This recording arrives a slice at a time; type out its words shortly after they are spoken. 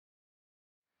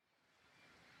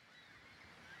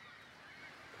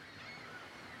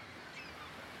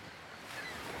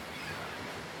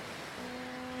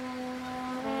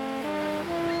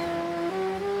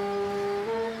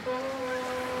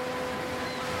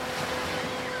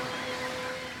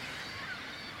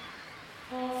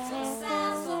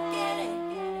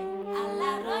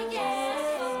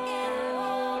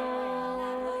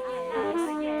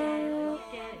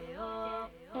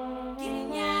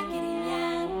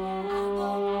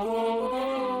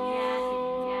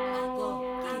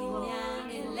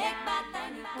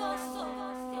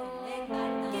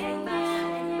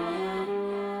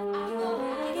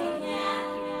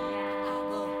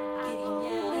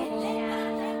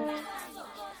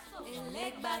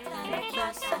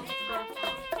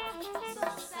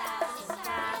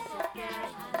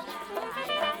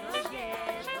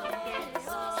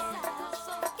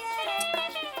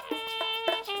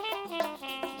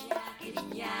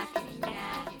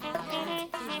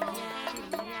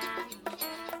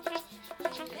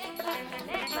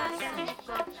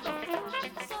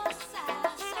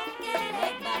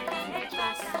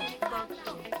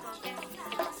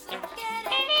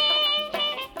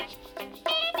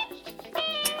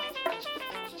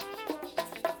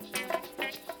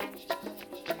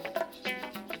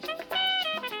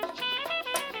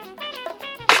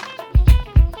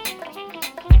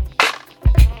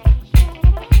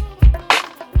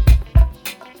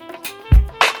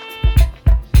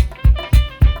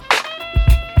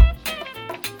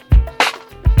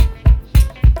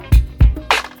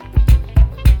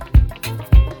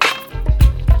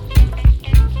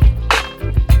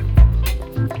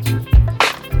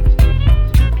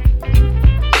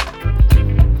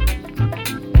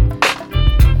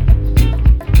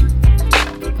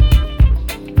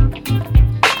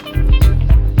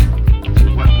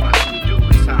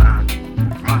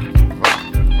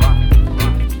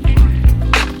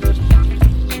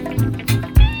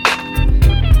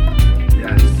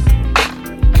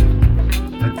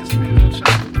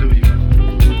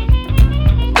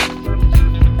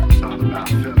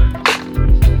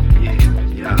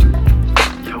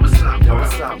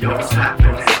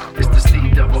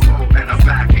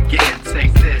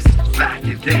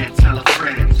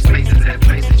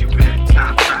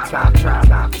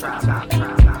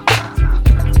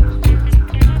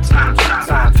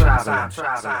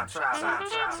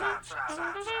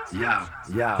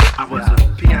Yeah. I was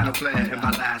a piano player in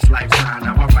my last lifetime.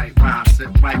 Now I write rhymes,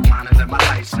 sip white wine, and let my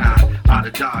light shine. Out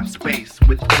of dark space,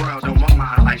 with the world on my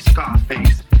mind like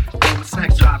Scarface. Roman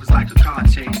sex drive is like a car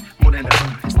chase. More than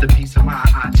it's the peace of mind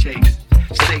I chase.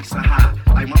 Stakes are high,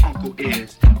 like my uncle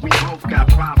is. We both got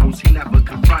problems, he never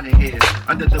confronted his.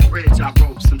 Under the bridge, I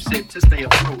wrote some shit to stay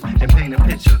afloat and paint a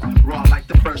picture. Raw like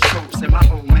the first coats, and my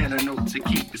old man a note to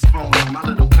keep his phone on. My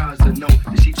little cousin know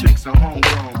that she tricks her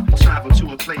homegrown. Travel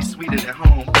to a place sweeter than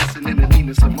home. Listening to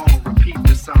Nina Simone, repeat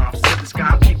the psalms. To the sky,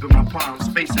 I'm keeping my palms,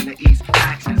 facing the east.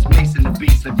 Actions, macing the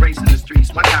beats, embracing the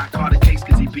streets. My guy caught a case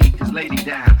cause he beat his lady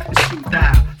down. It's 2000,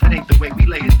 that ain't the way we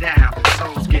lay it down.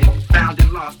 Souls get found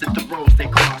and lost at the roads they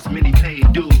cross. Many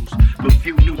paid dues, but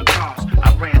few knew the cost.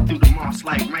 I ran through the moss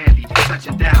like Randy,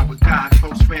 touching down with God,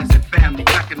 close friends and family.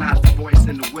 Recognize the voice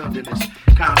in the wilderness.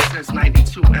 Common since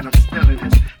 92 and I'm still in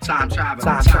this. Time travel,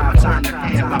 time to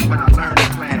hand by what I learned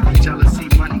and plan. Jealousy,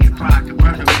 money and pride can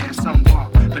burn a man. Some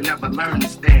walk, but never learn to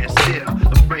stand still.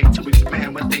 Afraid to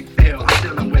expand what they feel. I'm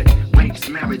dealing with wakes,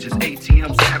 marriages,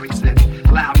 ATMs,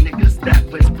 Ericssons. Loud niggas that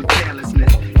whisper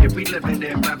carelessness. If we living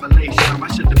in revelation, why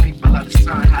should the people of the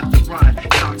sun have to run?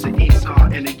 Talk to Esau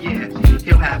in a year,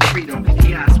 he'll have freedom.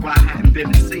 He asked why I hadn't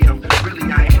been to see him.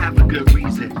 Really, I ain't have a good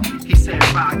reason. He said,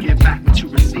 "I'll get back what you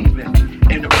receiving."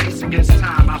 In the race against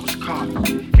time, I was caught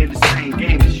in the same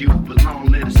game as you, but long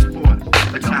live the sport.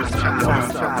 A time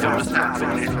travel, yo, what's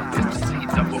happening? It's the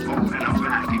C-double-O, and I'm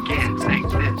back again. Take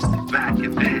this, back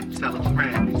and then tell a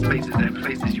friend. Spaces and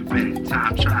places you've been.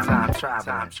 Time travel,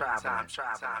 time traveling.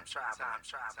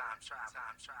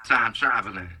 Time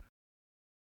traveling.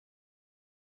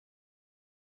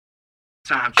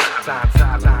 Time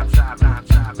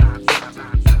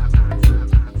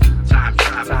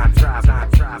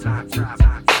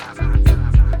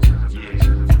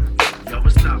yeah. Yo,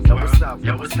 what's up, world?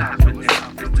 Yo, what's happening?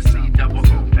 It's the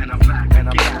C-double-O, and I'm back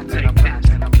again. Take this,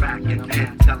 and I'm back and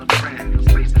then tell a friend.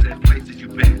 Spaces and places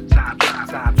you've been. Time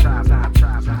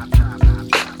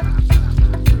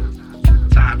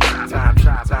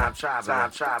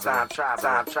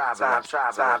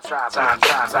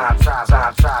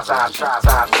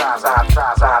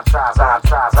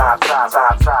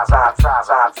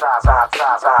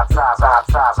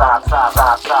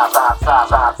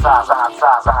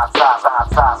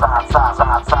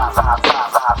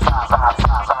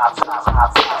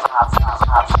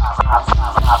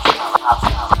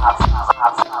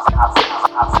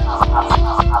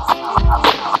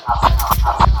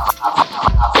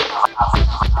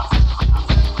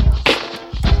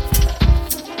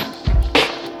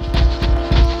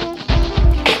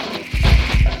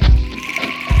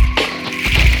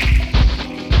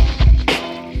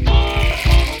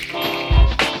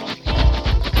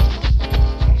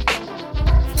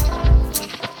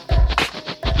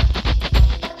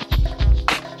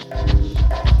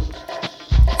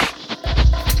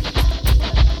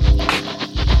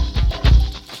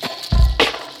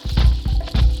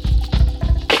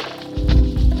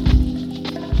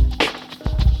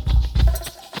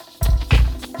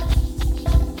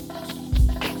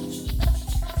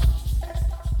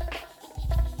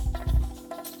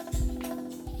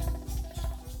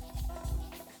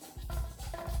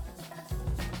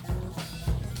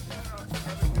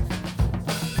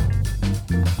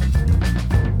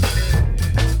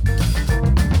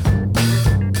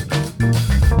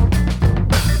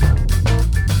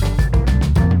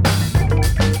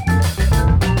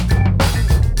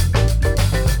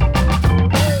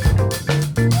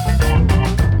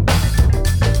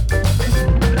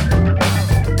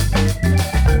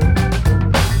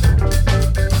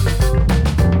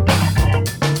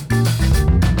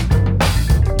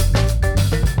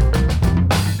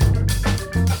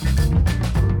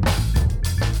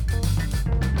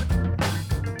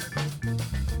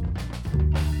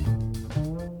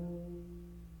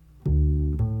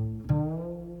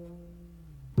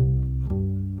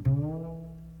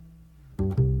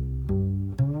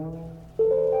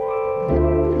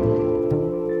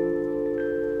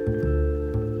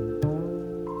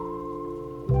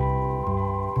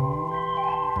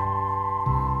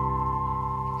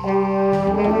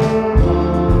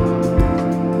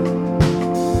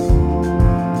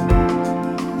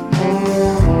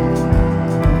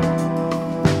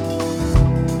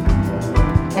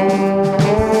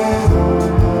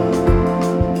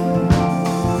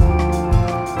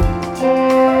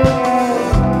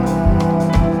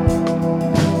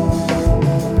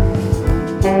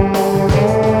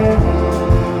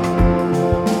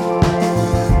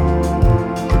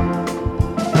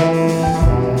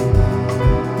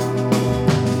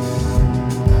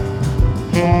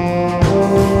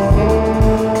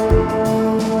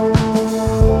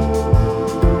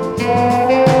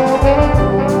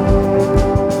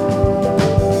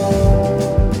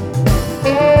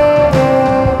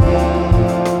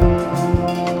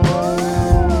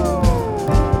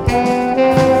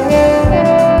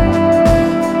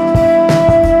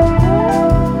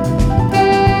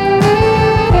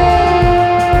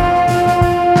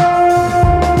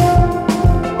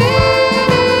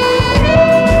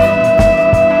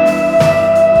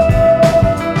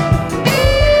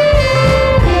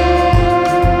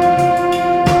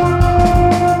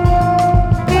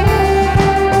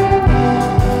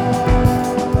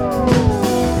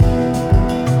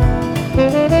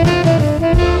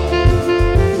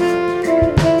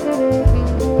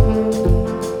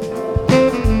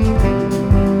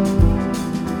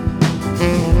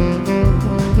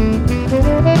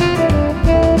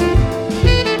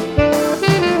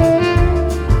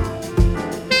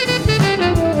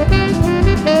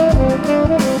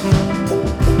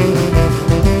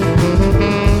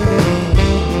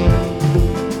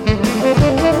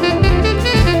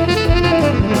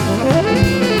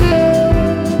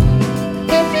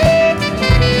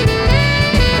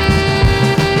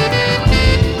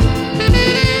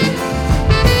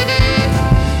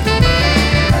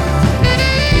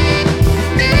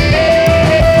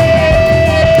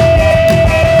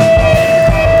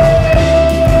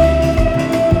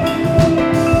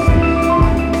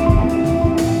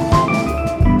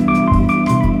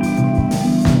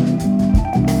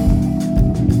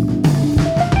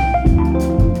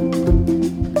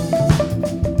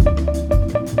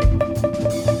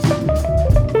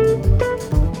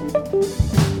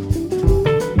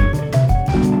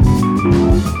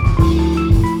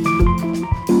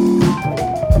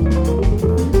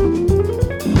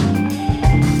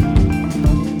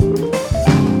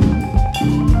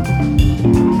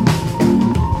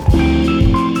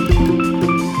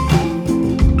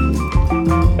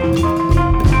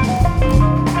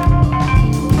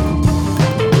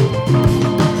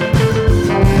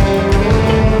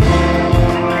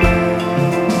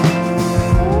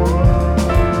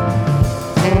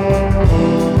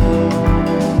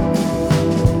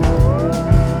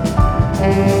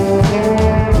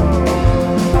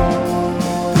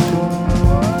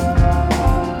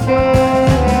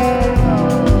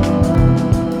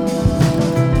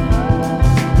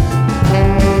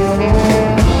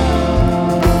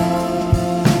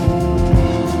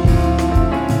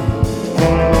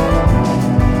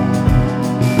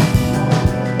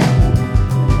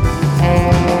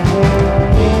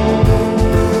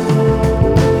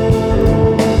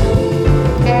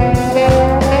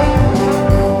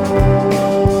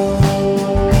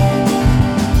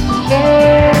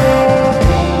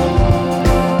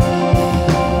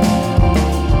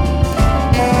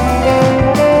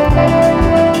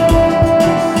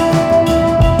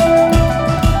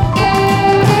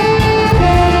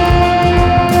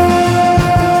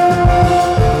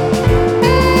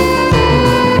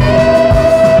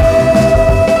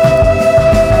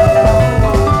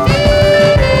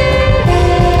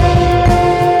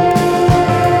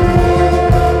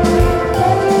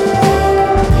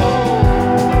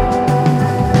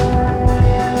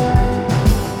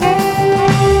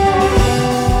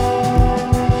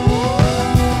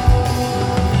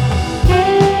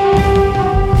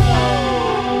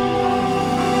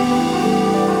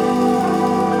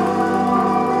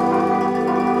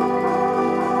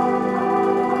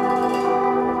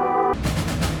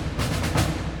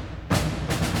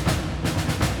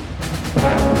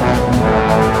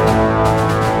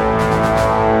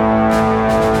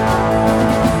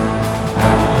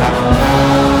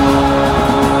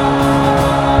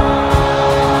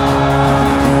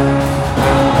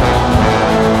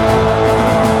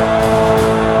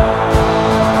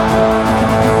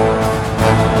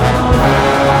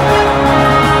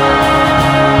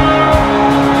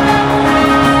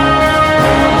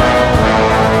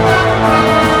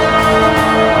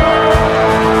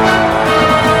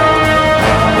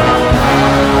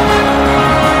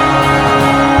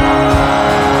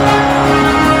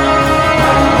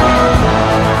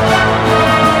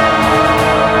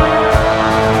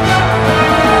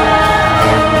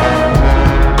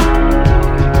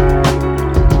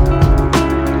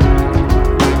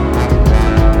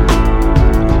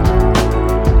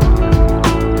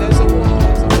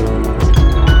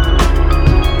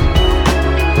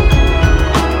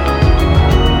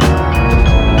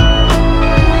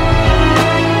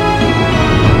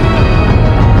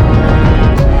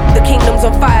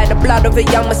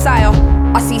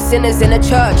I see sinners in a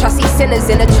church, I see sinners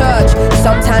in a church.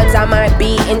 Sometimes I might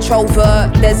be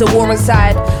introvert, there's a war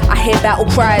inside. I hear battle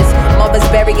cries, mothers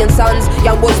burying sons,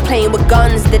 young boys playing with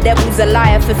guns. The devil's a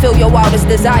liar, fulfill your wildest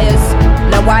desires.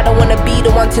 Now I don't wanna be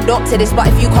the one to doctor this, but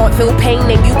if you can't feel pain,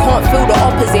 then you can't feel the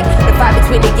opposite. The fight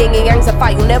between the yin and yang's a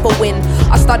fight you'll never win.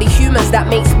 I study humans, that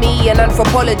makes me an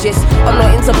anthropologist. I'm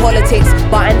not into politics,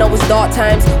 but I know it's dark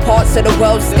times. Parts of the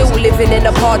world still living in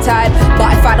apartheid.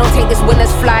 But if I don't take this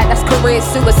winner's flight, that's career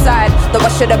suicide. Though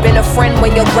I should have been a friend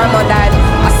when your grandma died.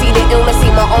 I see the illness,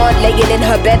 see my aunt laying in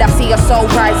her bed. I see her soul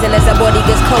rising as her body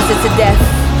gets closer to death.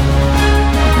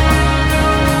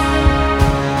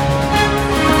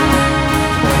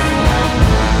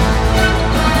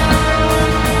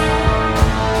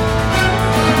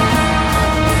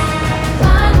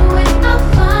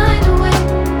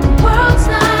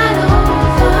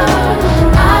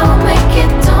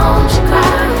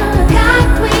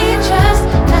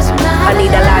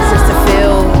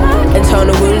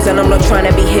 And I'm not trying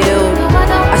to be healed.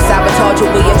 I sabotage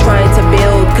what we are trying to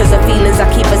build, cause the feelings I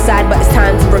keep aside, but it's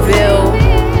time to reveal.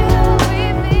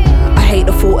 I hate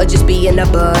the thought of just being a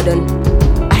burden.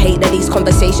 I hate that these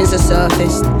conversations are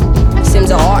surfaced. Sim's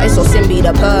an artist or Sim be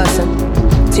the person.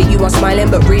 To you I'm smiling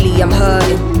but really I'm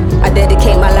hurting. I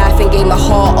dedicate my life and gave my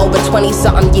heart over 20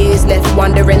 something years. Left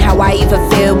wondering how I even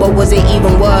feel, but was it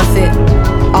even worth it?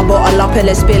 I bottle up and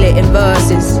let's spill it in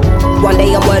verses. One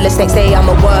day I'm wordless, next day I'm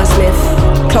a wordsmith.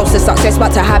 Close to success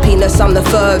but to happiness I'm the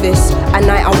furthest. At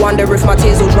night I wonder if my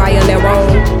tears will dry on their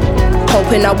own.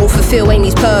 Hoping I will fulfill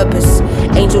Amy's purpose.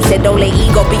 Angel said don't let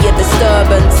ego be a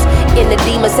disturbance. In the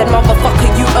demon said motherfucker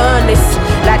you earn this.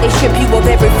 Like they strip you of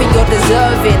everything you're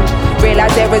deserving.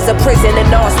 Realize there is a prison and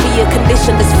ask me a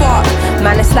conditioned as fuck.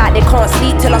 Man, it's like they can't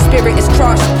sleep till our spirit is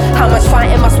crushed. How much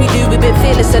fighting must we do? We've been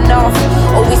fearless enough.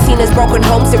 All we've seen is broken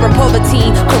homes here in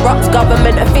poverty. Corrupt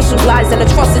government officials, lies and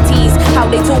atrocities. How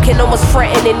they talking almost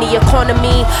threatening the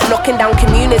economy. Knocking down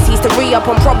communities to re-up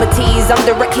on properties. I'm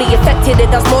directly affected, it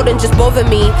does more than just bother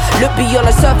me. Look beyond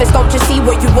the surface, don't just see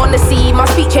what you wanna see. My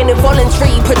speech ain't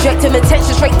involuntary, projecting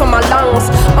attention straight from my lungs.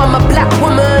 I'm a black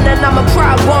woman and I'm a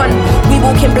proud one. We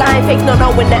walking blind, fake not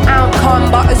knowing the outcome.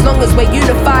 But as long as we're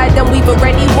unified, then we've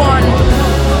already won.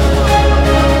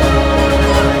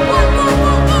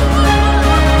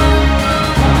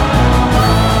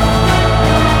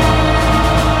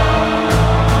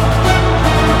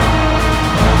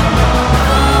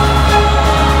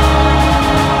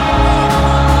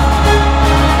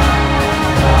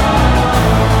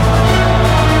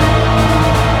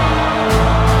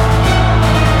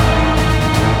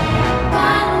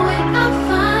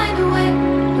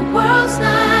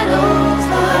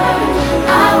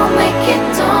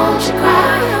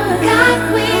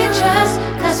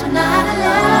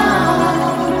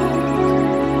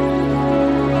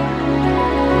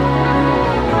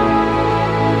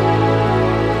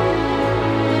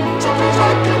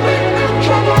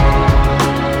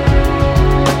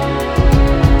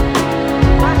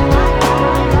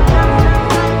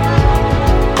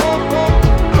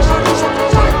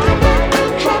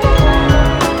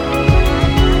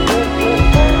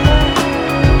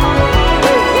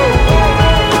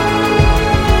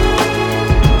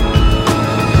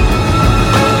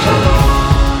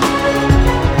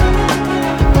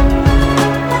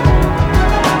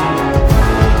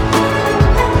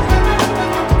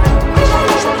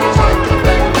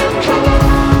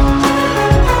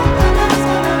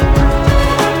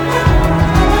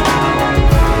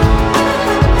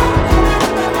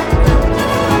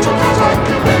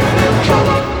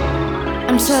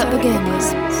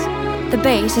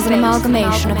 This is an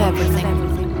amalgamation of everything.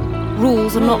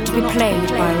 Rules are not to be played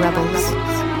by rebels.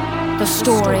 The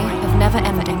story of never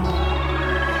ending.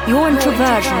 Your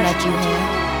introversion led you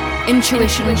here.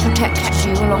 Intuition protected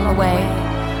you along the way.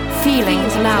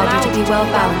 Feelings allowed you to be well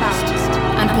balanced.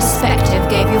 And perspective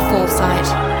gave you foresight.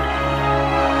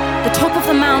 The top of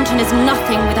the mountain is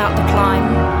nothing without the climb.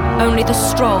 Only the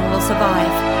strong will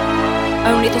survive.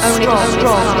 Only the strong.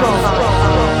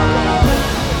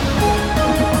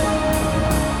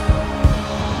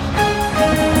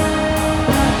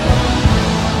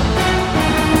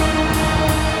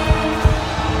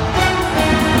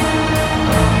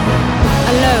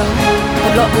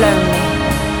 Not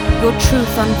lonely, your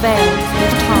truth unveiled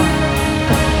with time.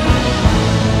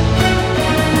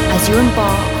 As you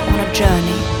embark on a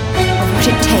journey of what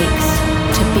it takes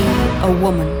to be a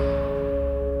woman.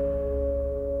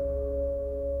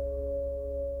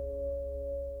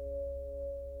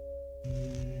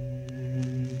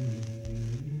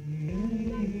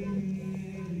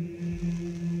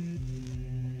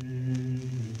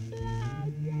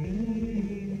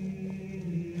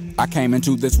 I came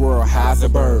into this world high as a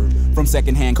bird. From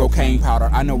secondhand cocaine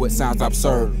powder, I know it sounds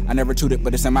absurd. I never chewed it,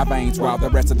 but it's in my veins. While the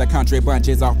rest of the country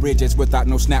bunches off bridges without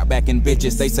no snapback and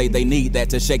bitches. They say they need that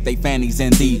to shake their fannies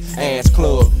in the ass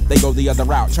club. They go the other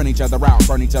route, turn each other out,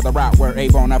 burn each other out. Where a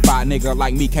bonafide nigga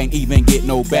like me can't even get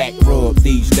no back rub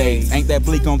these days. Ain't that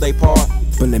bleak on they part?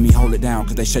 But let me hold it down,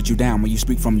 cause they shut you down when you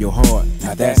speak from your heart.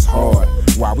 Now that's hard.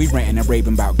 While we ranting and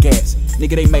raving about gas,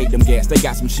 nigga, they made them gas. They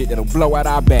got some shit that'll blow out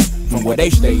our back from where they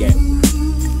stay at.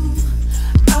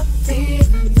 I fear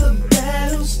the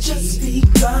battle's just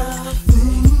begun.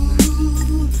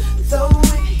 Though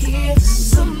we're here,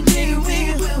 someday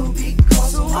we will be gone.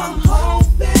 So I'm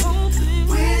hoping,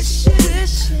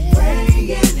 wishing,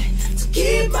 praying to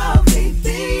keep my faith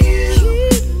in you.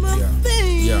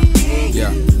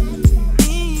 Yeah.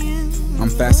 I'm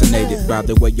fascinated by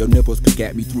the way your nipples pick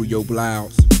at me through your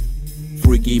blouse.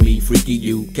 Freaky me, freaky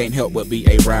you, can't help but be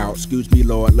aroused. Excuse me,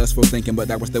 Lord, lustful thinking, but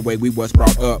that was the way we was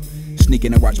brought up.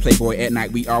 Sneaking and watch Playboy at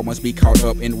night, we all must be caught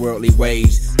up in worldly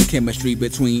ways. The chemistry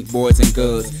between boys and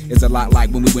girls is a lot like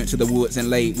when we went to the woods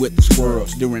and laid with the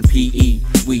squirrels. During PE,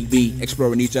 we be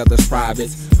exploring each other's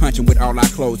privates, hunching with all our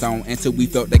clothes on until we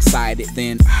felt excited.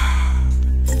 Then,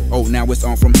 oh, now it's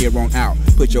on from here on out.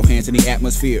 Put your hands in the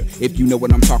atmosphere if you know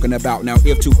what I'm talking about. Now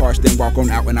if too harsh, then walk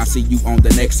on out and I'll see you on the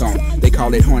next song. They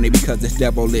call it horny because it's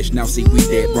devilish. Now see, we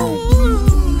dead wrong.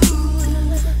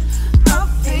 I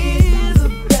fear the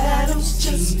battle's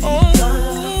just begun.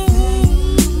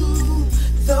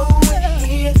 Though we're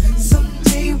here,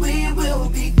 someday we will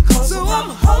be gone. So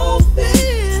I'm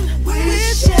hoping,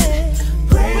 wishing,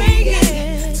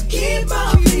 praying to keep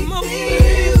my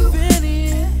faith in you.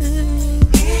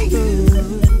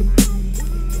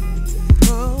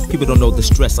 People don't know the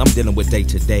stress I'm dealing with day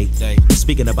to day.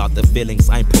 Speaking about the feelings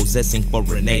I'm possessing for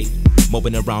Renee.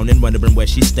 Moping around and wondering where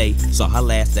she stayed. Saw her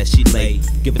last that she laid.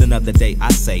 Give it another day,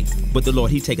 I say. But the Lord,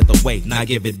 he taketh away. Now I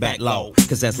give it back low.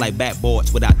 Cause that's like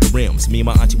backboards without the rims. Me and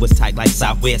my auntie was tight like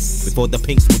Southwest. Before the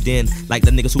pinks moved in, like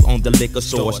the niggas who owned the liquor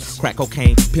stores. Crack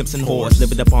cocaine, pimps and whores.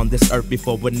 Living up on this earth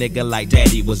before a nigga like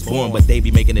daddy was born. But they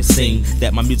be making it seem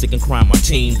that my music and crime are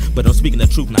team. But I'm speaking the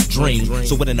truth, not dream.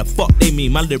 So what in the fuck they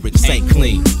mean? My lyrics ain't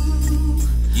clean.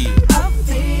 Yeah. I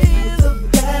fear the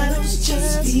battle's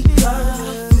just begun.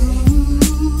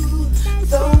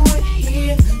 Though we're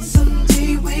here,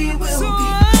 someday we will be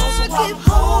gone. So I'm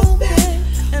hoping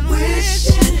and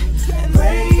wishing and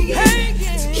praying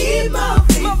to keep my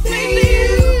faith in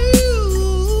you.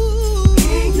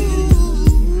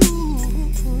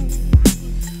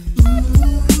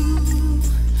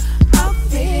 I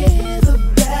fear the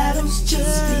battle's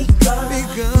just begun.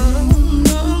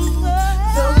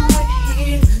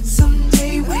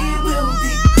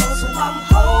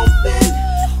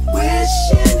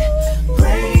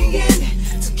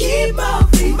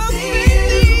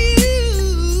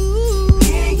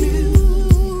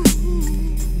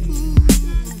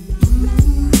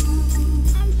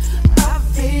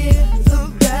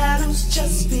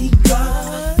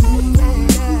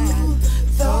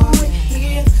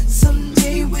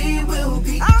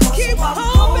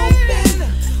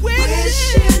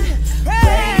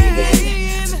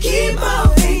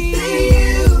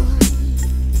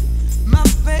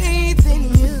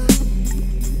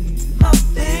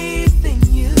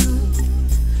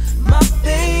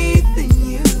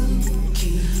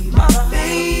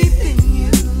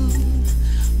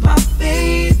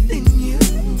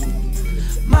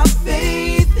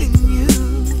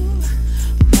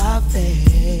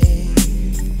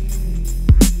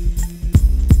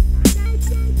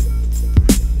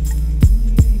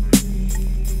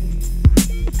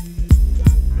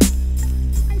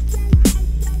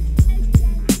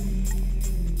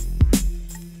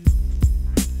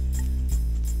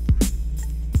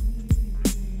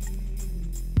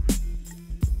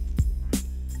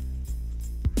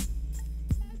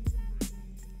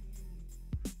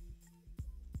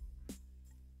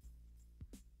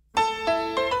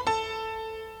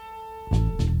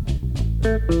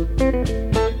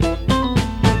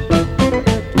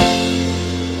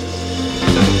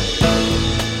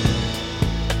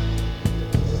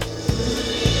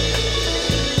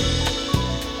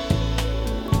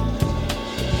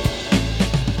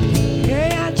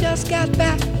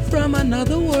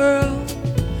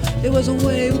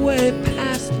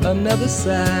 Another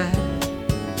side.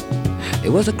 It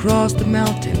was across the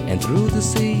mountain and through the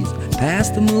seas,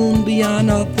 past the moon, beyond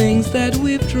all things that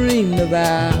we've dreamed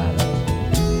about.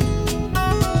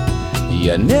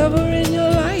 You never in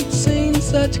your life seen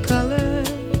such color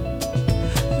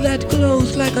that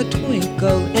glows like a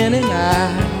twinkle in an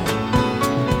eye.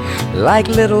 like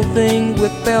little things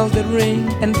with bells that ring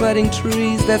and budding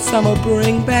trees that summer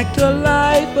bring back to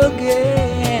life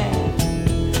again.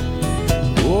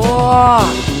 Oh,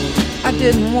 I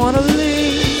didn't want to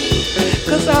leave,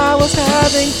 'cause I was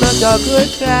having such a good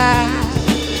time.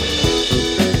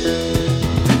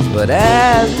 But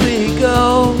as we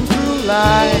go through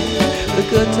life, the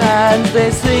good times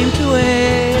they seem to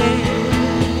end.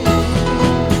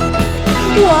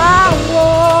 Wow,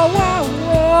 wow, wow,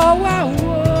 wow, wow,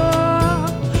 wow.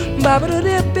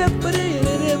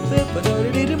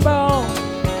 Ba-ba-da-dip-dip-ba-dip-dip-ba-da-dip-dip-ba-da-dip-bom.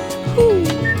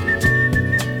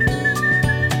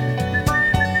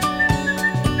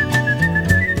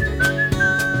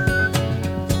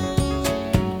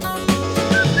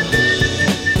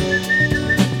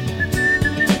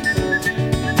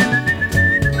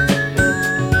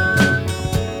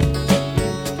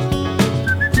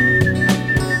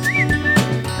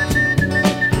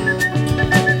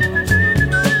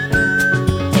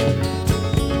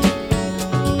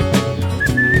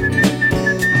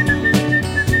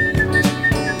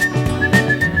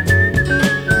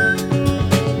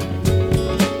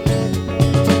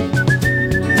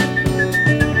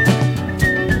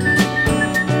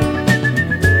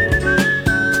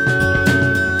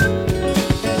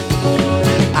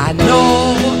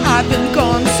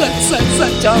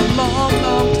 Such a long,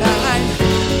 long time.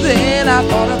 Then I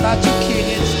thought about you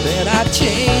kids, then I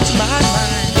changed my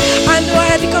mind. I knew I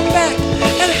had to come back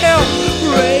and help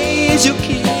raise you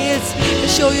kids and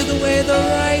show you the way, the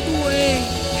right way.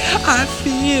 I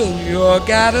feel you're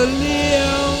gotta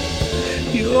live.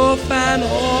 You'll find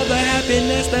all the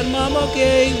happiness that Mama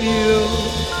gave you,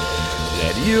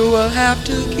 that you will have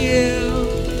to give.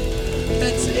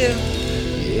 That's if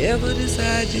you ever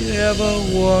decide you ever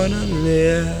wanna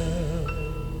live.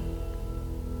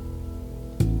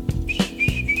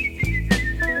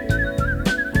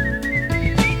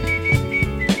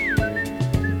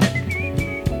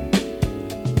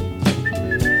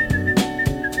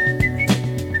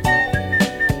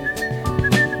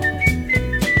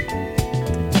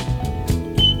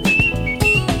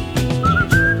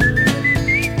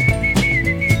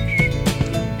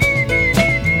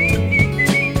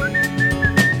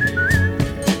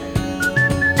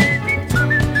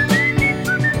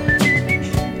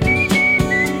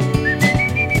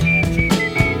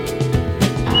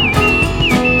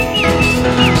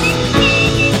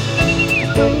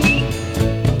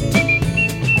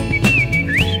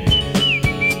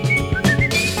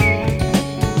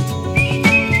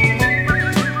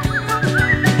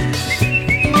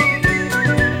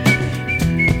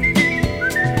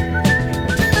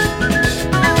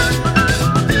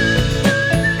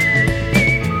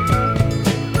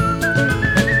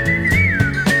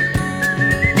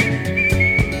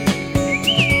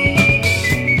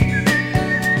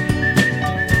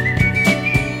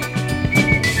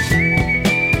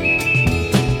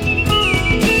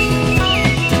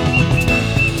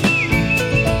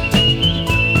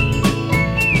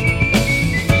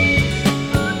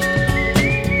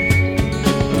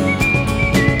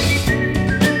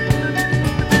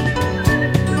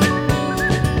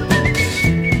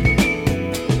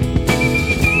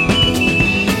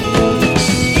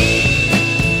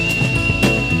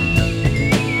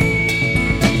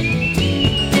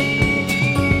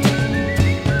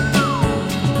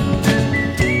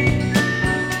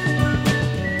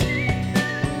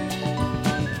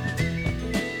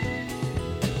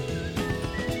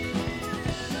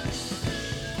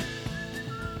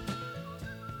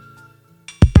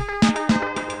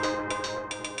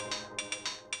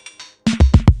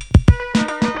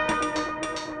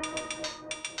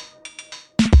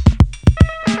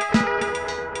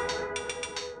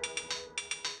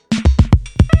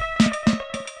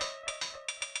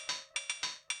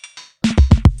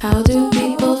 How do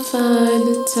people find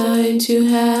the time to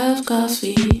have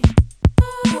coffee?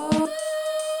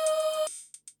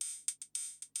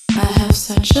 I have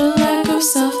such a lack of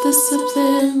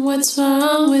self-discipline. What's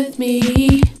wrong with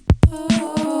me?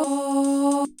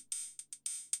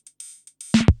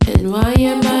 And why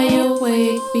am I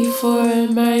awake before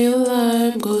my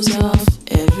alarm goes off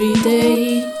every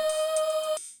day?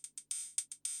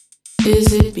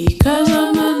 Is it because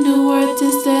I'm a new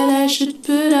artist that I should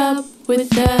put up with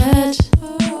that?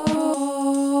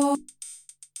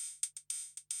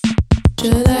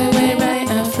 Should I wear my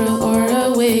afro or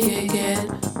a wig again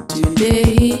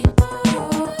today?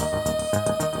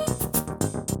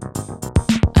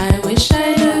 I wish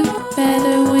I looked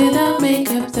better without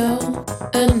makeup though,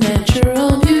 a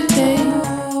natural beauty.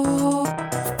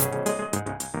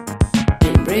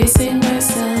 Embracing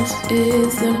myself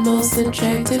is the most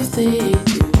attractive thing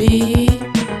to be.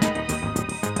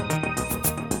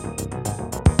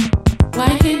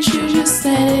 Why can't you just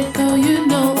let it go? You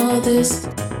know all this.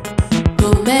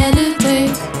 Go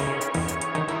meditate.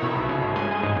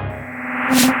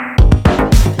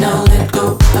 Now let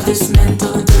go of this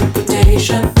mental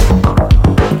interpretation.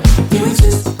 You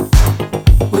exist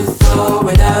with or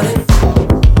without it.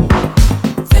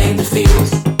 Thank the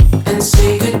fears and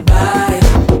say goodbye.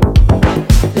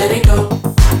 Let it go,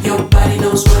 your body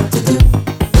knows what to do.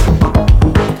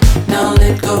 Now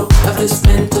let go of this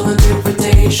mental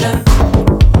interpretation.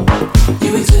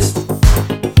 You exist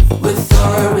with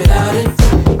or without it.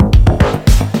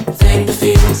 Thank the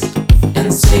fears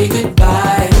and say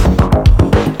goodbye.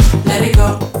 Let it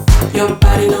go, your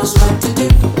body knows what to do.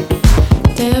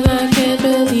 Damn, I can't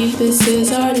believe this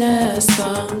is our last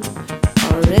song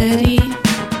already.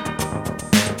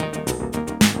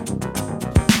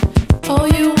 Oh,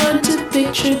 you want to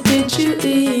picture, did you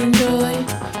enjoy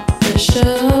the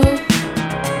show?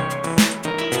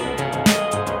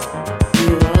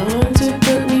 You want to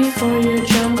book me for your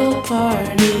jungle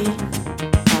party?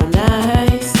 How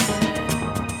nice.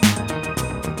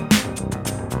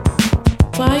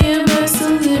 Why am I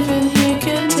still living here?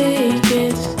 Can't take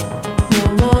it no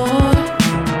more.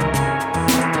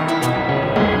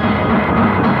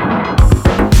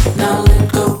 Now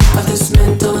let go of this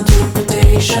mental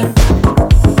interpretation.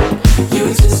 You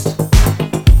exist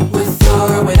with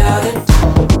or without it.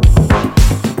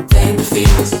 Thank the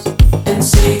fears and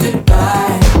say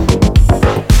goodbye.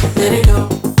 Let it go,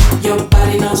 your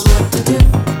body knows what to do.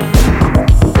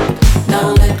 Now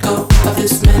let go of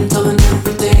this mental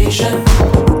interpretation.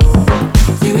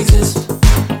 You exist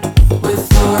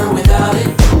with or without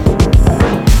it.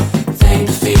 Thank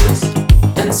the fears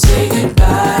and say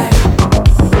goodbye.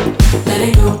 Let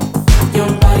it go,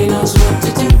 your body knows what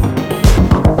to do.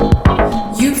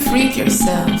 You freed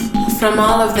yourself from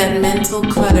all of that mental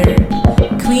clutter.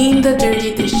 Clean the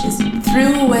dirty dishes,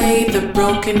 threw away the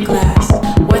broken glass.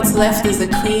 What's left is a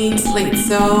clean slate,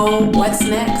 so what's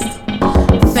next?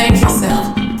 Thank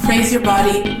yourself, praise your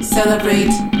body,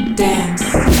 celebrate, dance.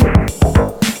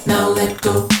 Now let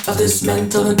go of this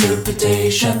mental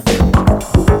interpretation.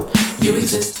 You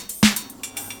exist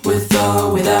with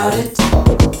or without it.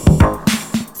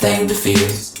 Thank the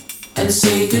fears and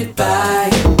say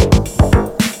goodbye.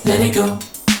 Let it go,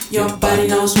 your body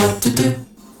knows what to do.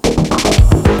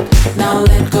 Now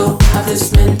let go of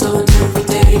this mental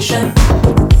interpretation.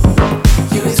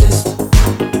 You exist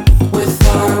with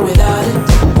or without it.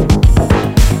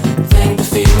 Thank the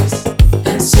fears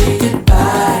and say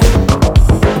goodbye.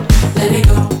 Let it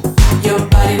go, your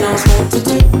body knows what to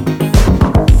do.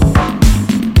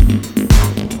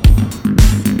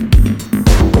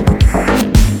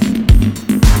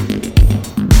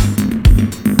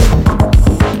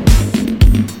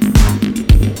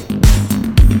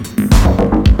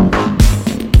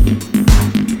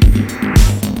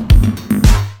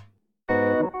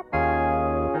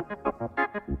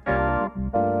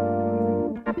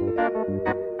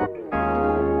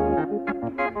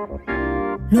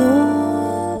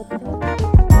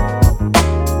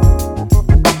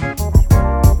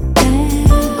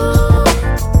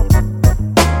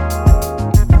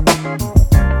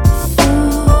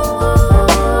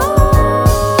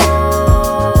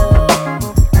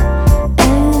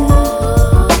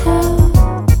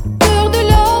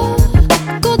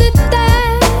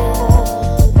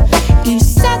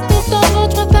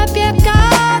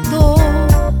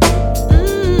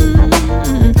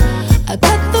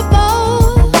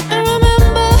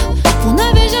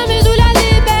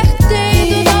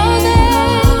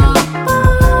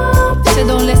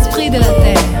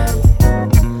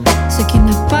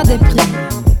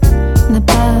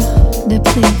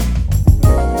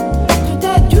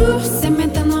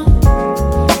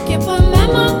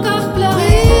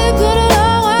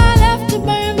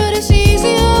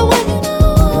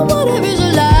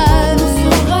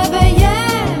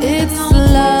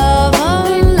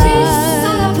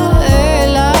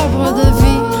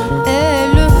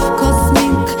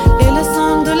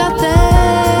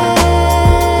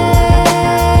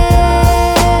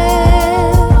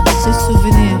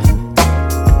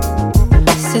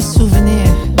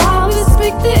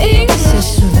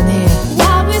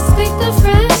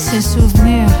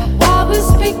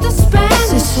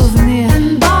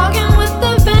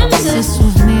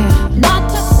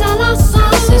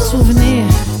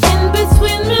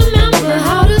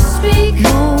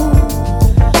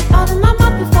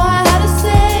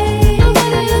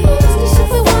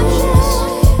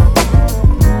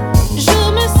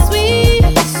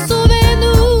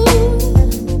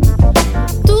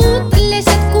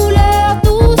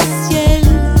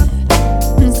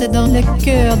 dans le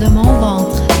cœur de mon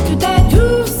ventre. Tout est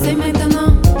doux, c'est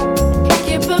maintenant.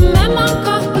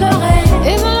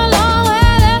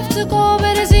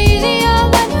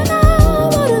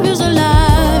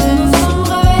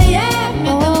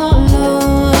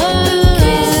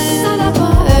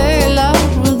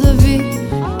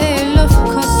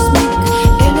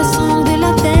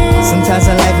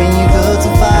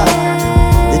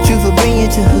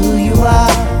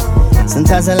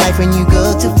 Sometimes in life when you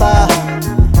go too far,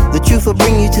 the truth will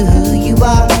bring you to who you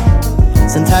are.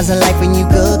 Sometimes in life when you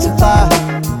go too far,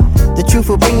 the truth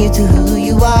will bring you to who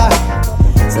you are.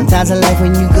 Sometimes in life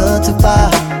when you go too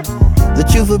far, the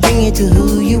truth will bring you to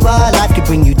who you are. Life can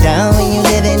bring you down when you're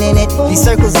living in it. These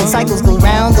circles and cycles go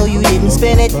round though you didn't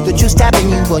spin it. The truth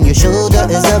tapping you on your shoulder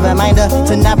is a reminder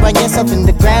to not run yourself in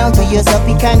the ground, to yourself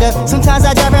be kinder. Sometimes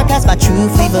I drive right past my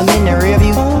truth, leave them in the rear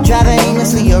view, driving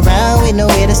aimlessly around with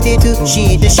nowhere to steer to.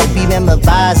 Shit, this should be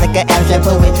memorized like an abstract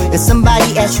poet. If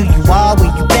somebody asks who you are,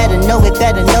 well you better know it,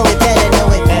 better know it, better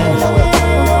know it, better know it.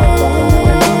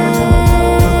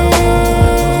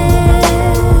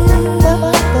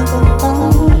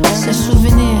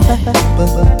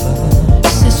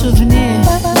 Ces souvenirs.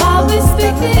 While we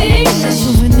speak the English. Ces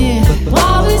souvenirs.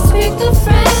 While we speak the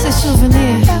French. Ces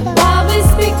souvenirs. While we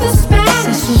speak the Spanish.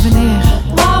 Ces souvenirs.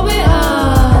 While we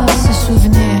are. Ces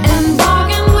souvenirs. And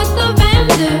bargain with the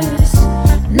vendors,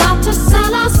 not to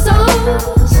sell our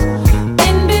souls.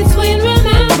 In between,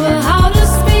 remember how to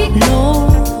speak.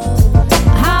 Lord,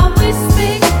 how we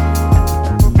speak.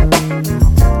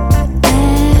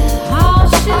 How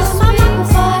she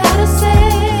speaks. How to say.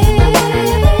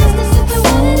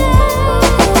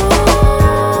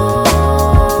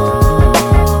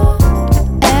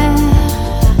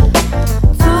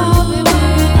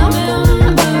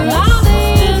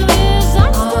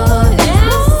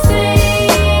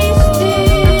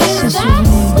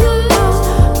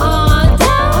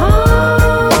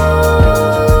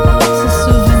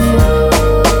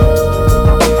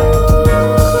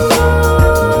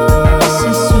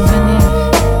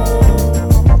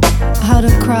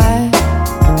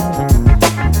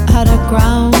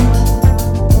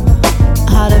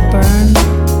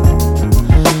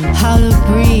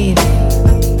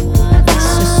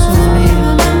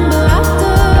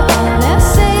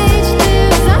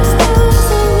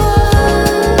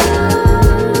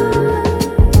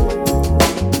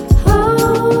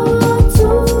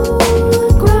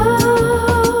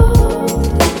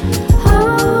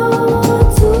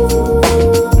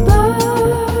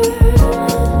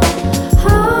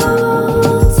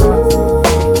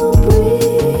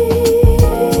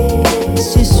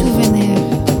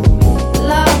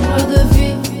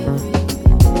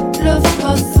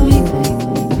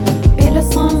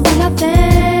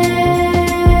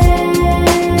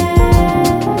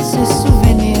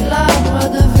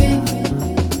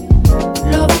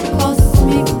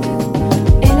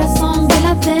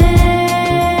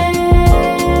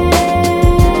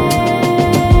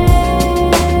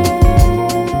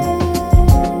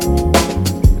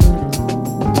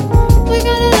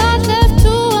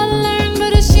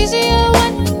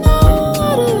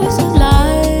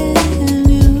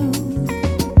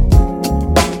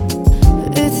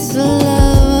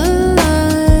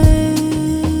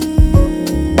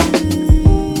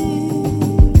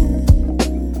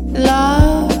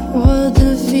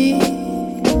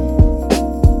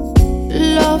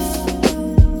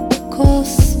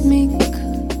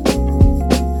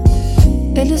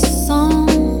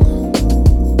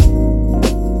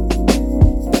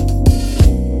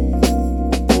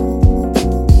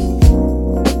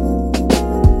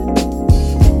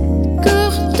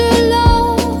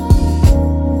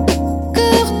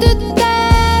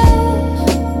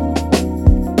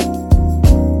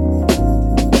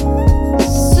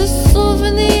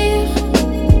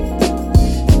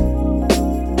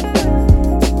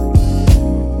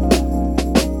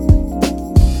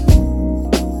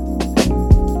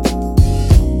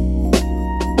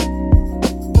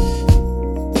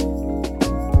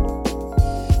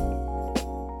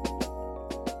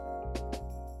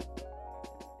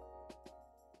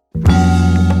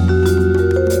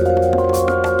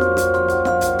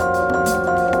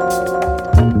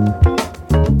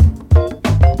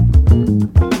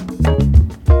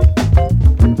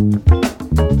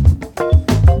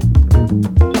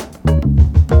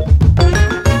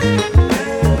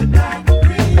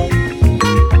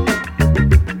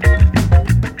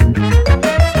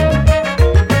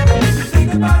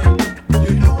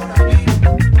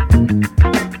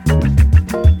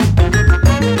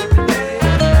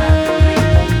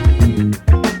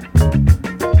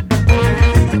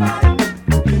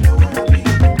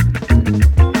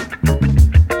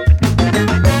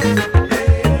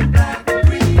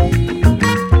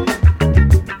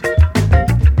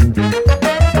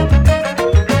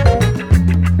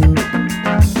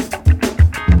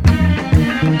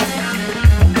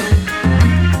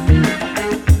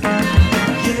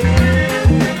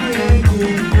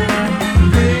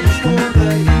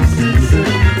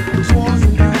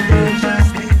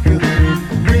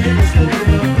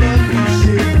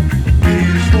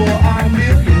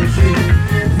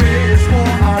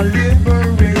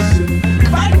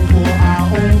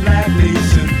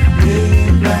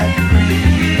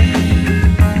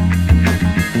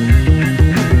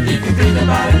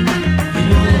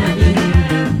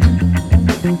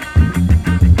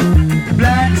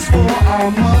 is for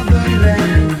our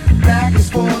motherland. Black is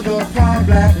for the proud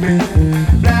black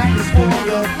man. Black is for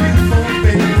the beautiful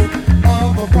face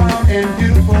of a proud and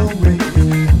beautiful race.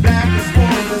 Black is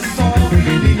for the soul we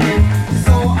need,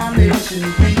 so our nation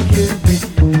we can be.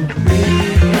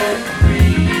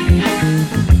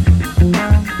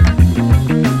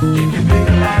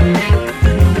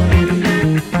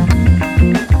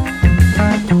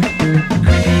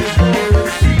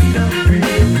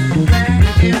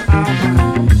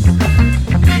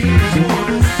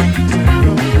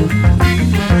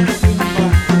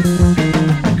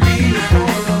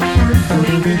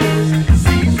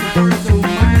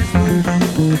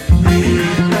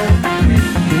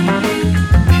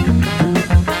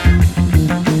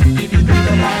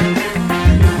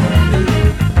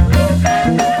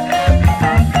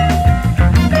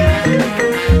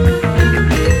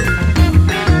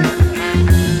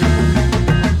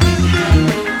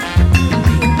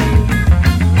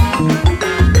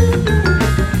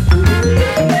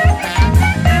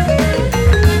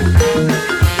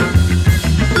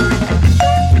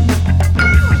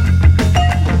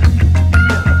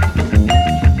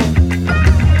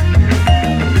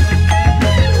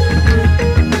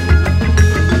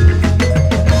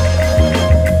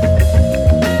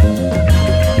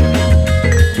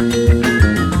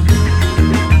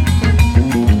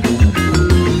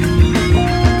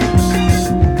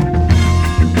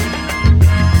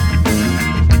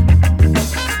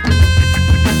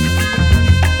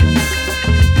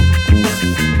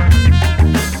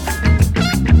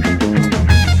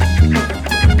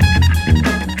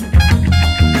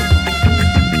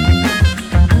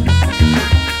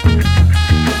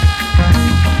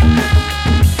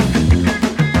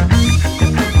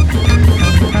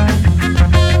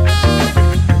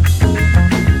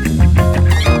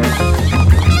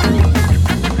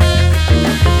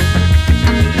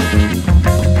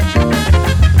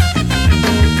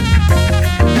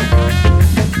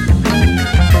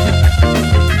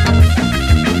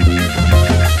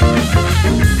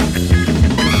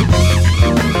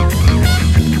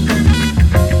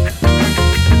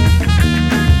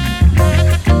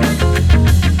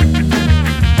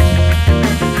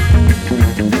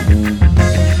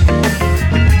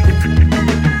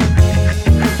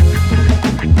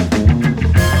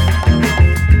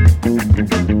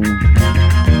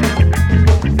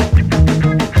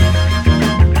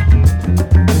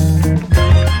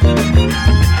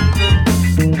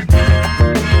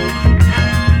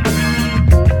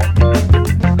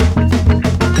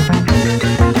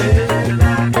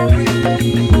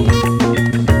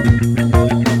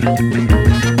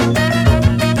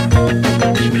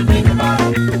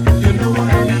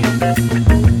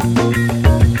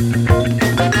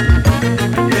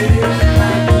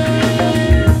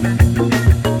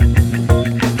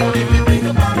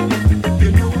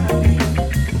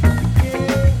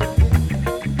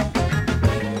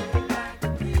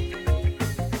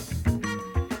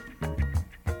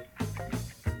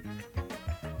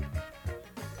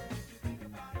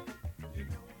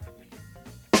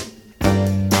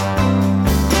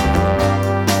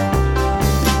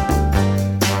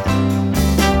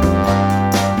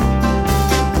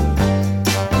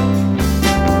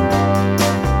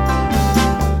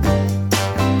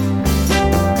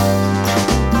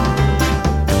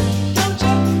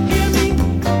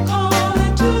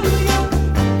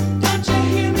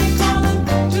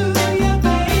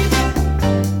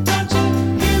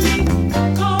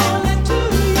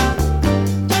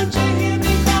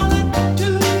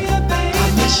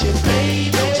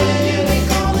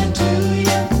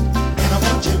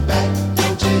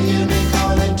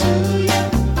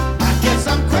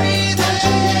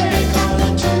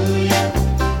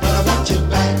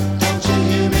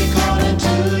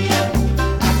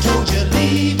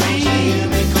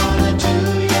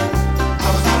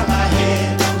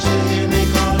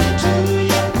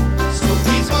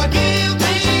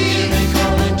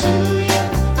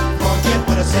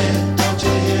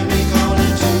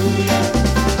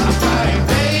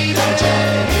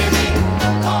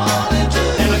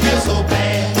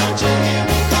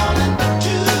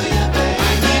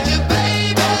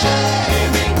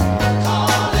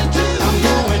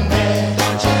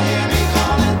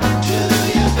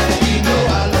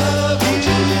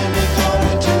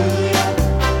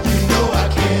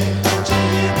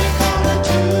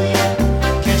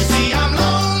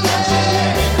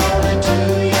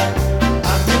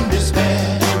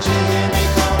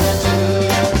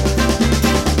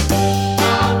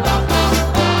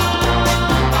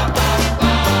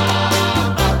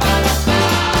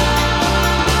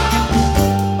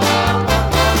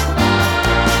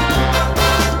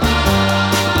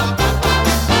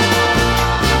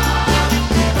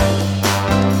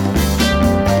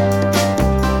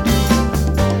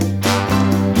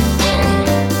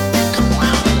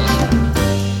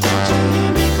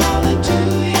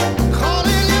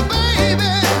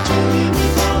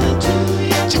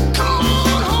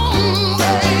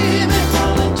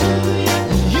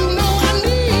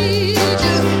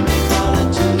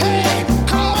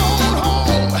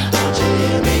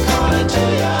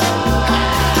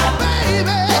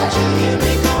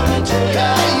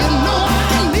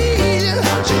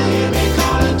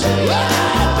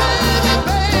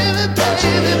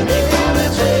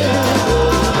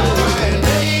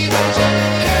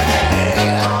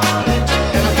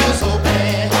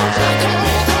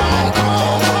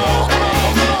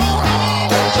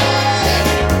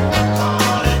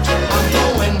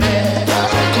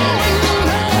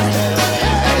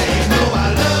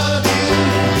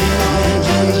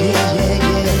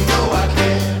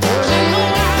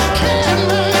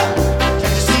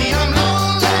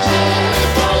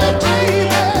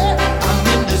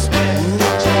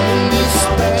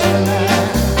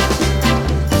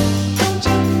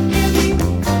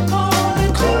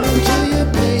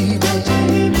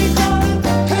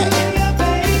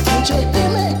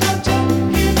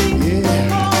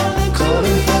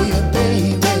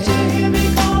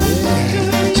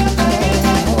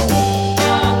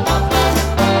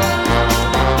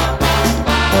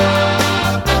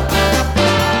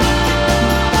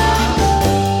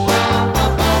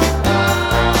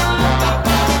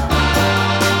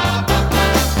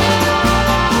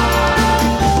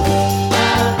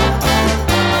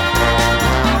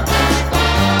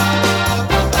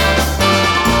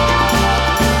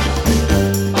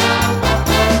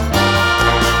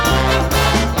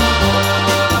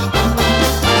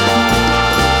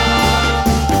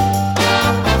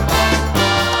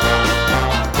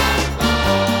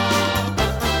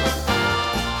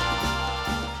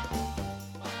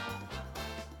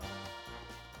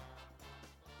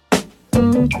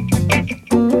 The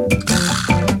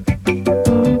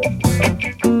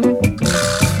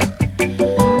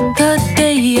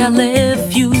day I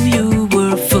left you, you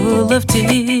were full of tears.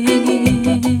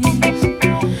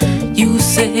 You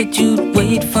said you'd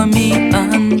wait for me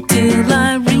until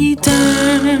I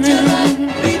returned.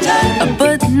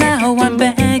 But now I'm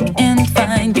back and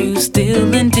find you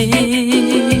still in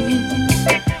tears.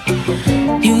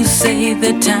 You say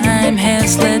the time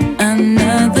has let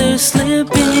another slip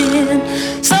in.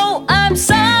 So I'm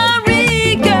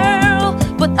sorry, girl,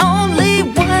 but only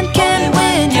one can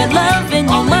win your love, and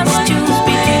you must choose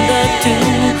between the two.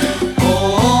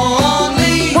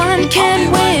 Only one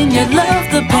can win your love,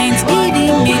 the pain's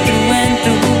eating me through and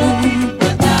through.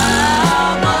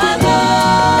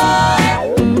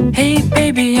 Hey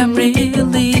baby, I'm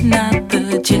really not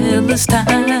the jealous type,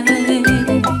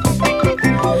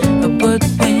 but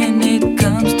when it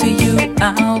comes to you,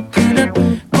 I'll put up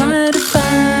quite a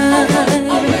fight.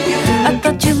 I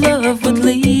thought your love would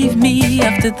leave me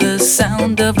after the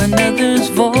sound of another's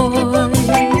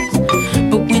voice,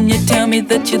 but when you tell me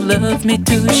that you love me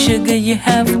too, sugar, you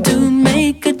have to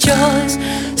make a choice.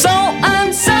 So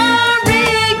I'm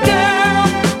sorry, girl,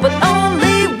 but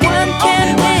only one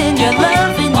can win your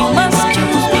love, and you must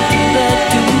choose between the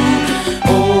two.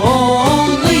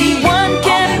 Only one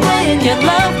can win your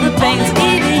love, the pain's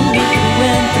eating me through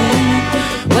and through.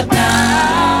 But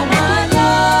now my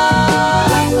love,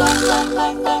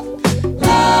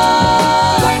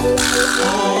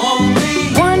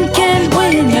 one can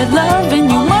win your love, and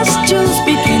you must choose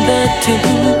between the two.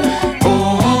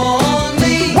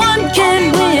 One can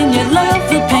win your love,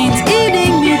 the pain's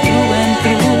eating me through and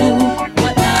through.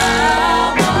 But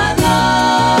now my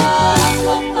love,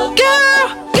 girl,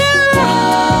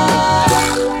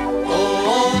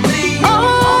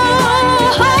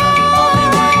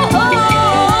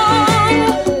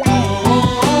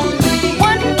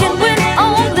 one can win,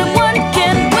 only one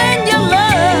can win your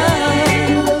love.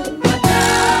 But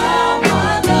now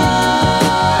my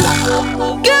love,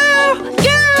 girl,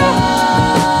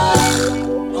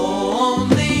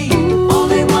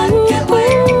 only one can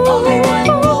win, only one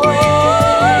will win.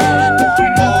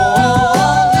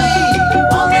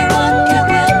 Only one can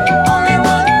win, only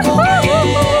one will win.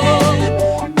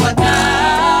 But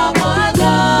now my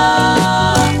love,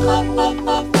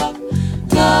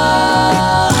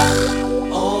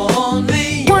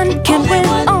 only one can win,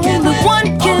 only one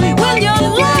can win your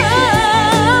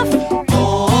love.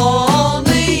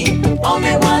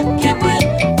 Only one can win,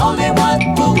 only one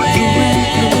will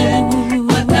win.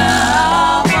 But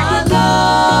now my love,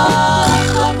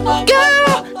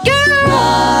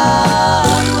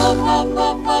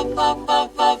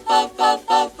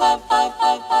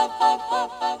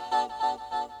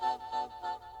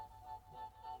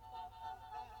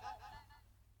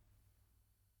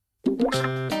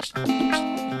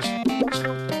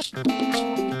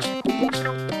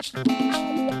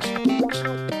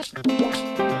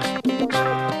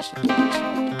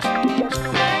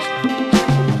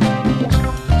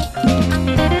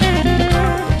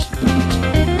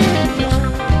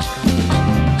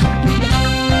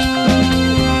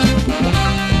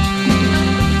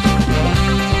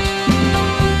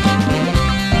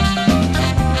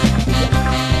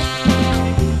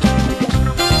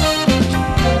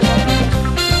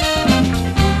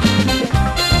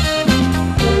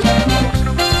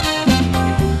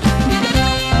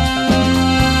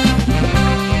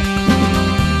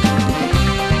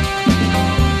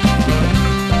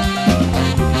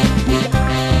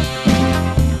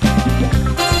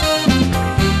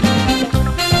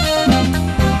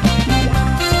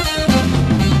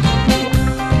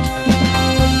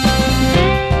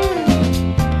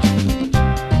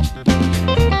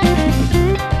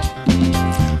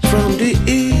 From the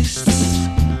east,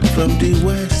 from the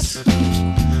west,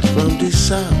 from the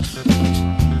south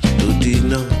to the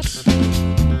north.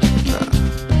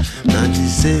 Now the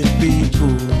same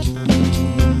people.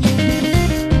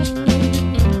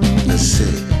 I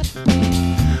say,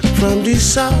 from the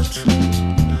south,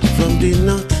 from the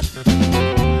north,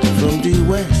 from the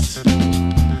west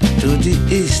to the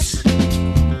east.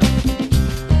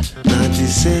 Now the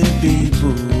same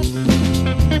people.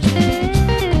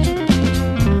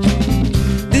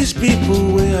 These people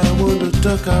where I want to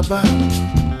talk about,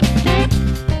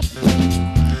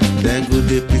 they go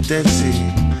they pretend say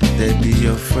they be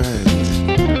your friend.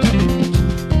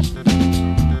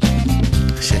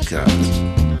 Check out.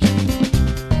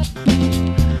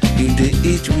 You they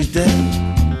eat with them,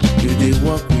 you they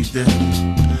walk with them.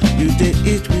 You they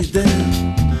eat with them,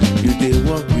 you they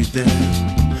walk with them.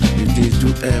 You they do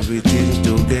everything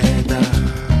together.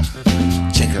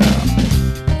 Check it out.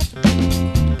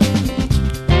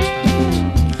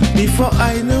 Before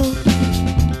I know,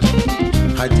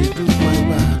 I did do my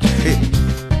back. Hey.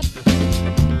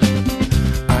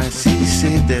 I see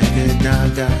say they get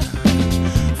dagger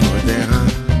for their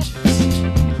hands.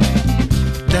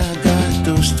 Dagger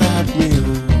to stab me.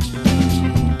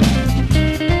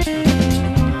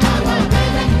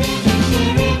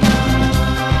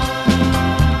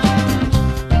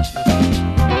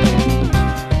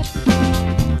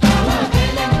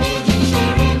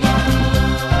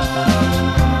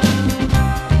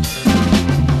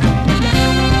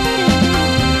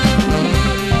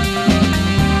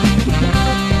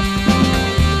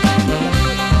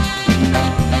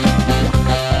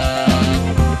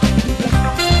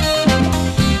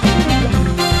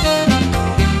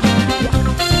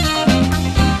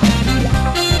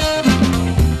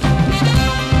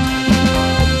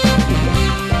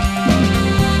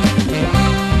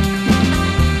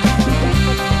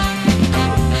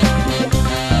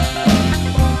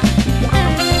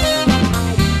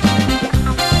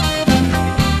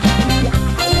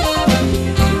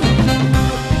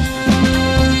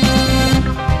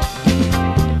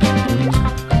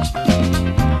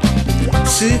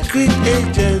 Secret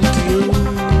agent, you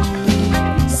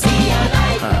see your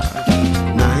life.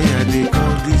 Now here they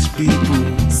call these people.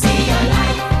 See your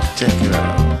life. Check it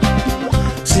out.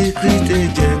 Secret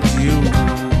agent, you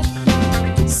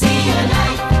see your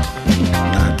life.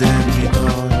 Now then be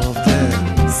all of them.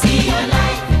 See your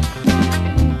life.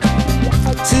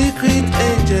 Secret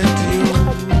agent, you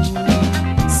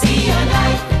see your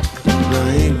life. Now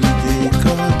here they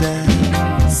call them.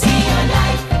 See your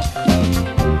life.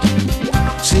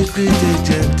 Secret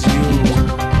agent, you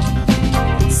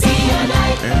see your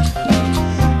life.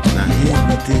 Now here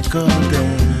we take all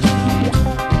them.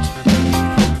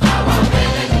 Our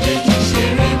wedding day is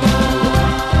sharing more.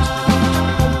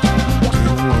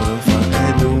 Anyone for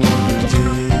anyone to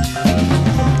change.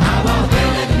 Our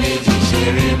wedding day is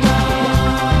sharing more.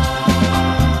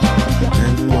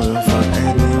 Anyone for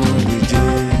anyone to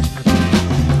change.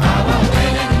 Our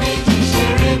wedding day is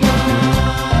sharing more.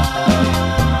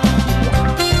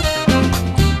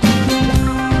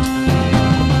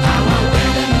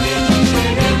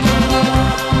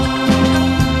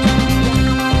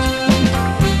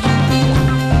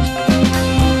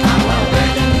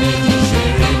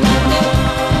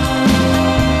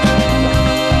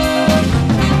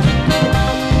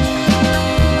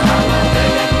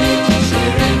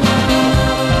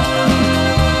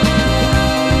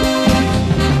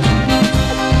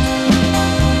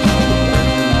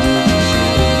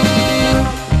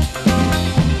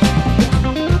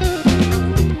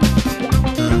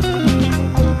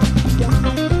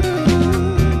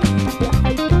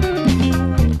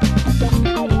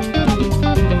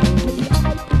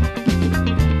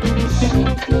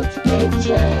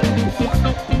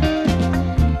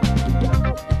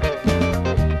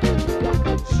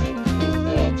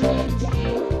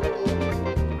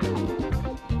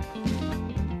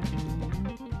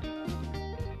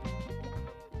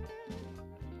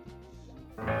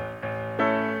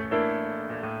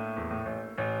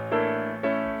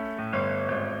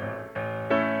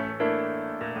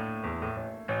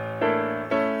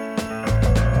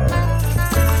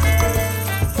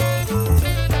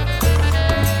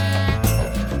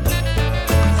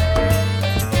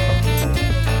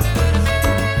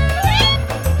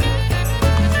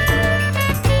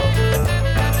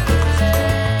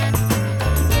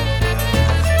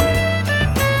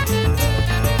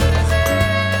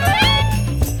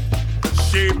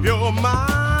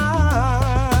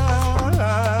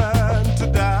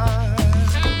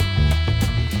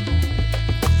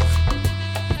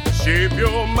 Shape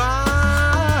your mind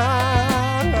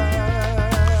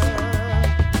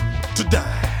to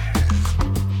die.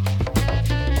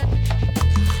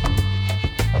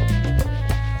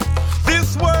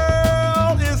 This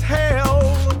world is hell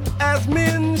as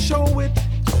men show it.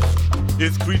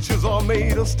 Its creatures are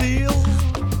made of steel.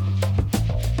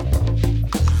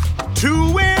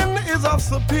 To win is of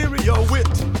superior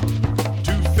wit.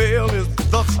 To fail is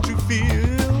thus to feel.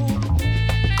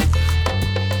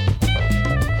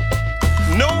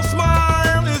 No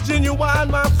smile is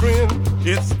genuine, my friend.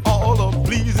 It's all a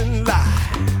pleasing lie.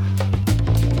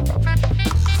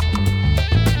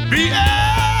 Be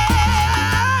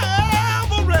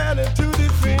ever ready to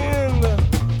defend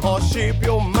or shape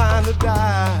your mind to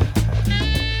die.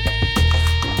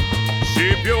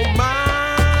 Shape your mind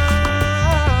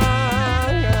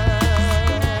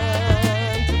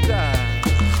to die.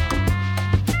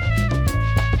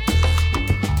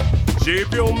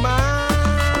 Shape your mind.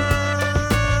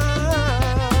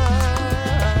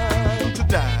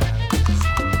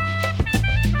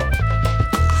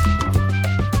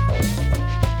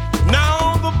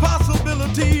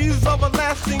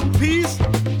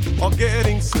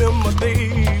 them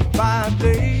day by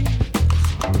day,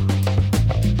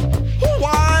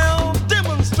 while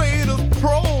demonstrators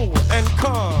pro and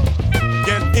con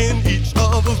get in each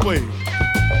other's way.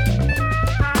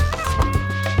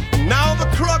 Now the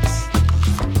crux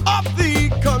of the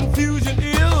confusion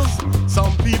is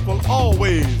some people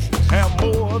always have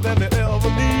more than they ever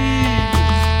need,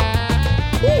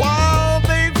 while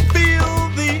they fill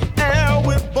the air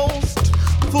with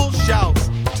boastful shouts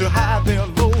to hide their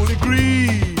low degree.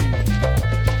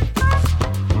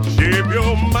 Shape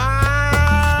your mind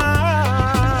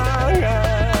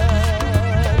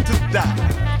to die.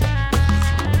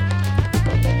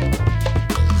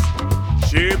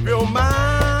 Shape your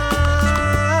mind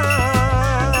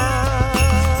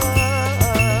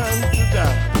to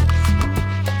die.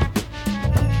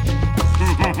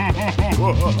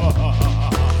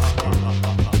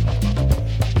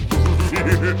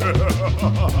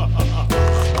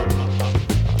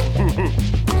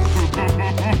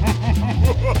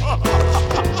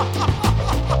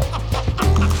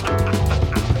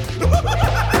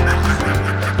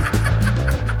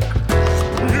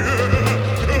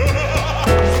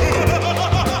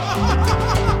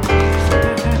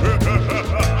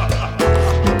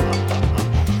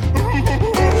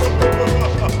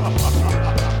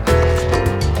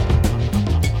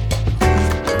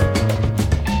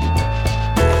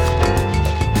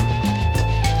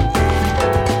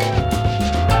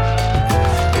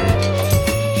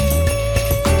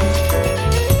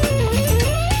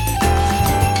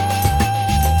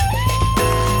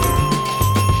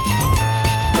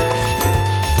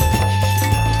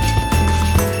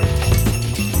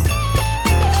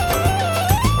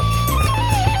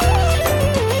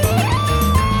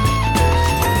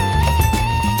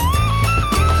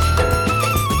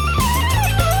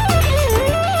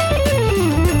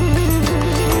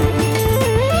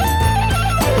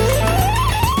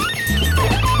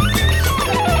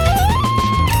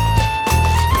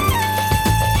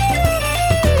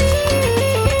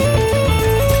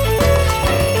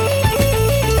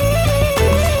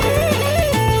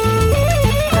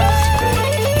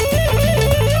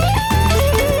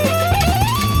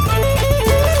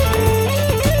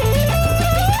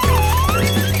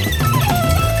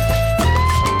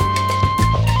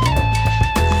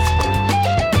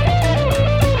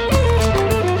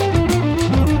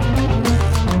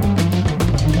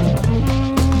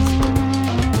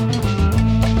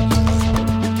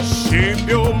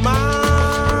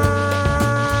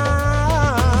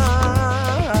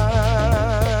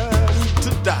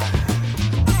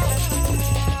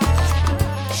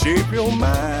 Shape your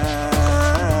mind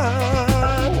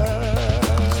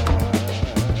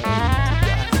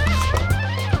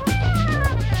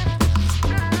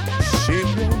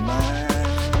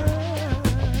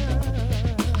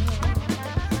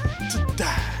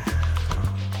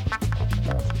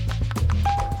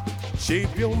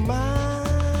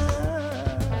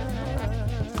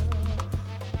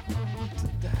to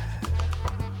die.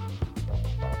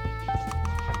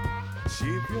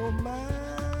 Shape your mind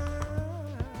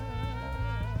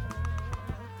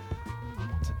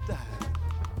to die.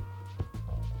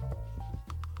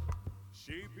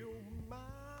 Shape your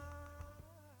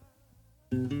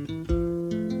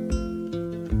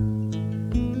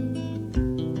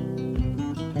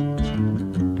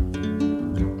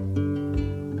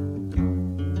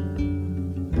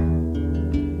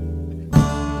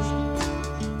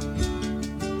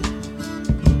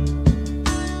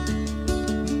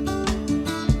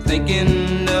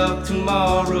Thinking of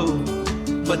tomorrow,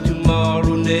 but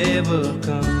tomorrow never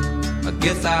comes. I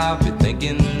guess I'll be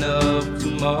thinking of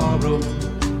tomorrow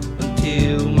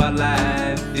until my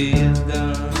life is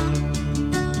done.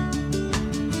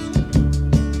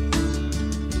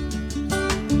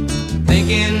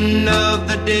 Thinking of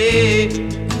the day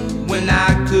when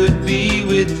I could be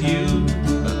with you.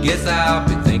 I guess I'll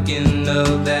be thinking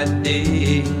of that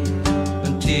day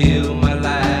until my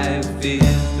life is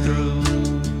through.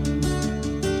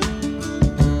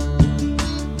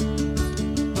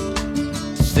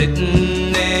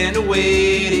 Sitting and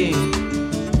waiting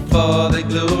for the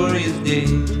glorious day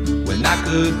when I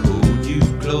could hold you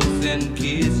close and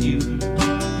kiss you,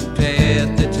 pass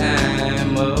the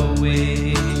time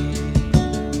away.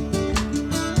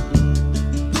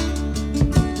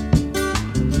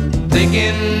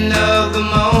 Thinking of the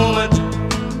moment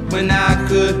when I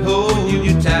could hold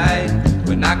you tight,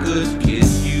 when I could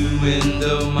kiss you in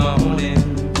the morning,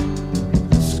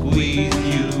 squeeze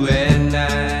you at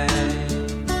night.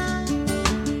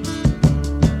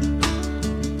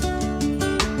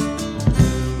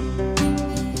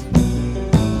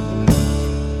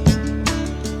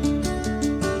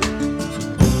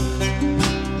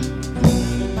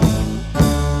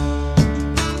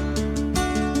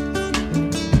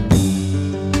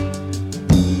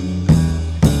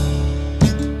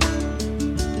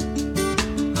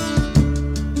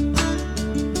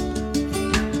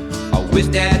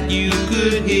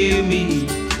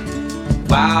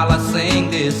 while I sing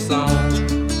this song.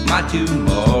 My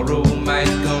tomorrow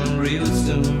might come real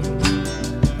soon.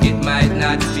 It might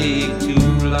not take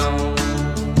too long.